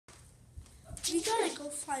We gotta go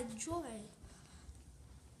find Joy.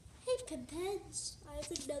 Hey, Pin-Pens. I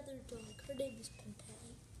have another dog. Her name is Pin-Pen.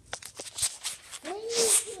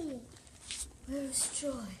 Where's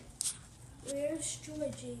Joy? Where's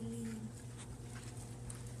Joy, Jaylene?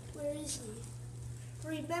 Where is he?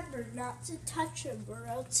 Remember not to touch him or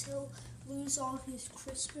else he'll lose all his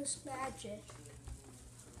Christmas magic.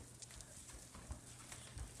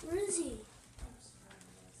 Where is he?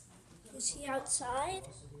 Is he outside?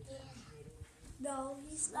 No,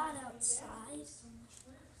 he's not outside.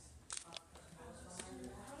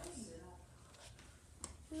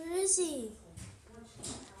 Where is he?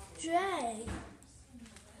 Jay,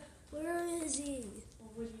 where is he?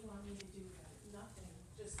 Well, what do you want me to do? Nothing.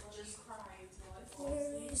 Just cry until I fall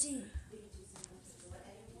Where asleep. is he?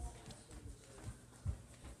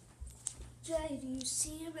 Jay, do you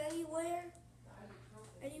see him anywhere?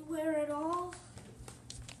 Anywhere at all?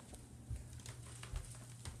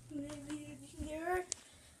 Maybe in here?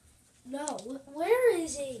 No. Where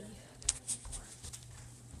is he?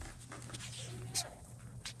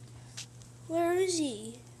 Where is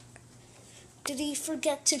he? Did he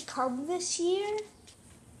forget to come this year?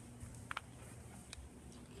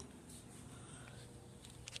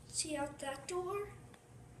 Is he out that door?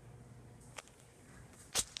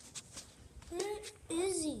 Where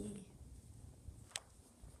is he?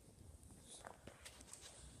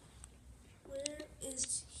 Where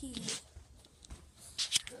is he?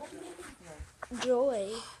 What are you waiting for? Joy.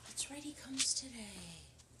 That's right, he comes today.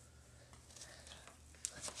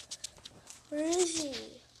 Where is he?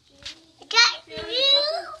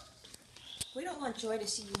 We don't want Joy to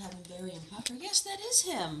see you having Barry and Pucker. Yes, that is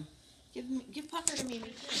him. Give Pucker to Mimi.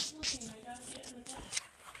 Okay, I gotta get in the back.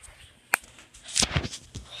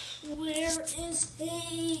 Where is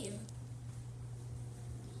he?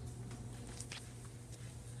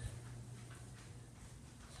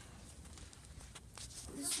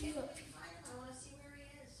 Is he up here? I want to see where he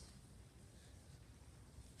is.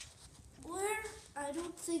 Where? I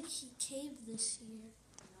don't think he came this year.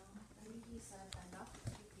 No, I think he said enough for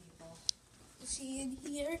people. Is he in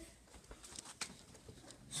here?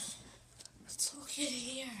 Let's look in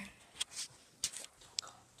here.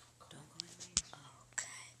 Don't go in there.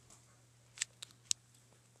 Okay.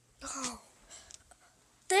 Oh.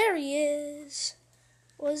 There he is.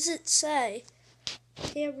 What does it say?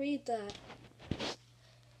 Can't read that.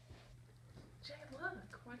 Jay,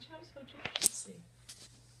 look. Watch out so Jay can see.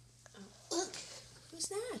 Oh, look. Who's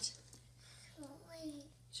that?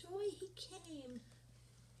 Joy, he came.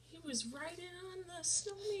 He was right in on the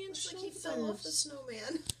snowman's Looks like shoulder. he fell off the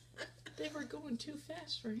snowman. They were going too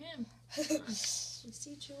fast for him. You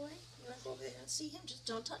see Joy? You want to go over there and see him? Just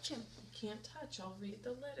don't touch him. I can't touch. I'll read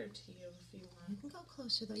the letter to you if you You want. can go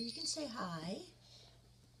closer though. You can say hi.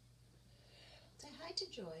 Say hi to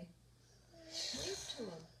Joy. Wave to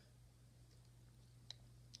him.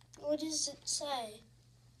 What does it say?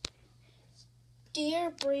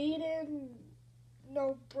 Dear Brayden,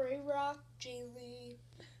 no, Brayrock, Jaylee,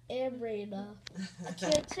 and Raina. I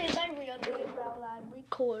can't say my real name while I'm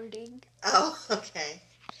recording. Oh, okay.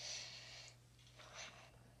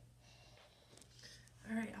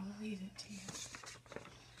 All right, I'll read it to you.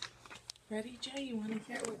 Ready, Jay? You want to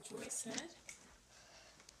hear what Joy said?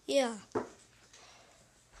 Yeah.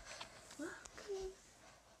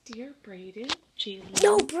 Dear Brayden, Jaylee,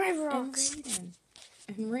 No, and Brayrocks. Raiden,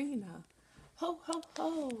 and Raina. Ho, ho,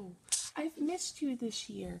 ho. I've missed you this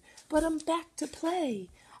year, but I'm back to play.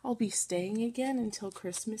 I'll be staying again until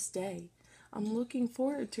Christmas Day. I'm looking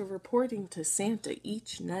forward to reporting to Santa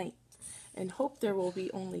each night and hope there will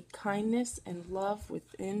be only kindness and love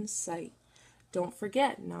within sight. Don't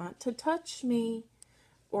forget not to touch me,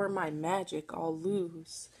 or my magic I'll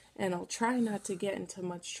lose, and I'll try not to get into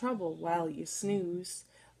much trouble while you snooze.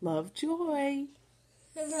 Love, Joy.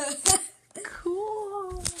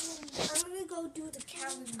 Cool. I'm gonna go do the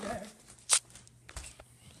calendar.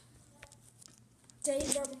 Day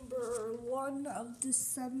number 1 of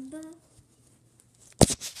December.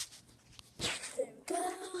 There we go.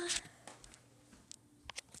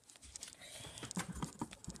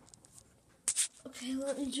 Okay,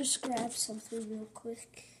 let me just grab something real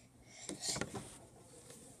quick.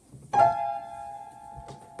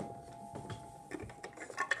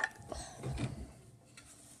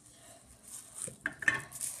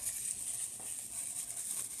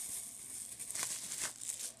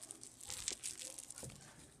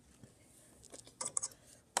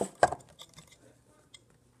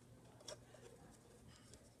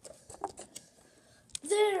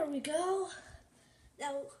 There we go.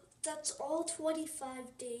 Now, that's all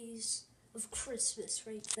 25 days of Christmas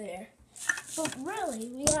right there. But really,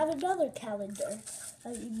 we have another calendar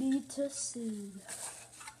that you need to see.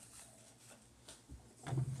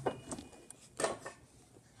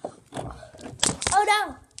 Oh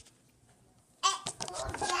no!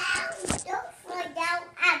 Fall down. Don't fall down.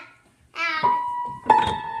 Ow.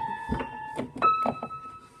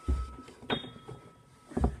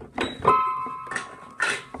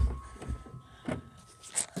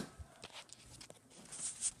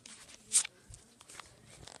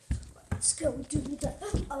 Let's go do the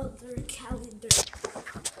other calendar.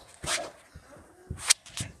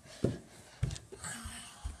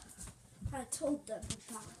 I told them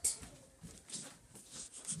about.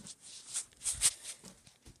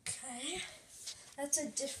 Okay, that's a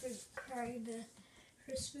different kind of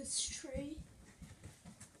Christmas tree.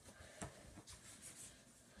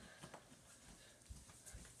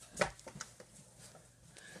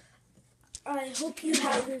 I hope you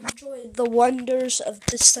have enjoyed the wonders of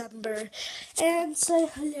December. And say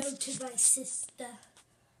hello to my sister.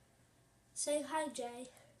 Say hi, Jay.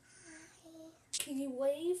 Can you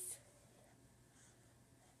wave?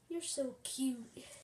 You're so cute.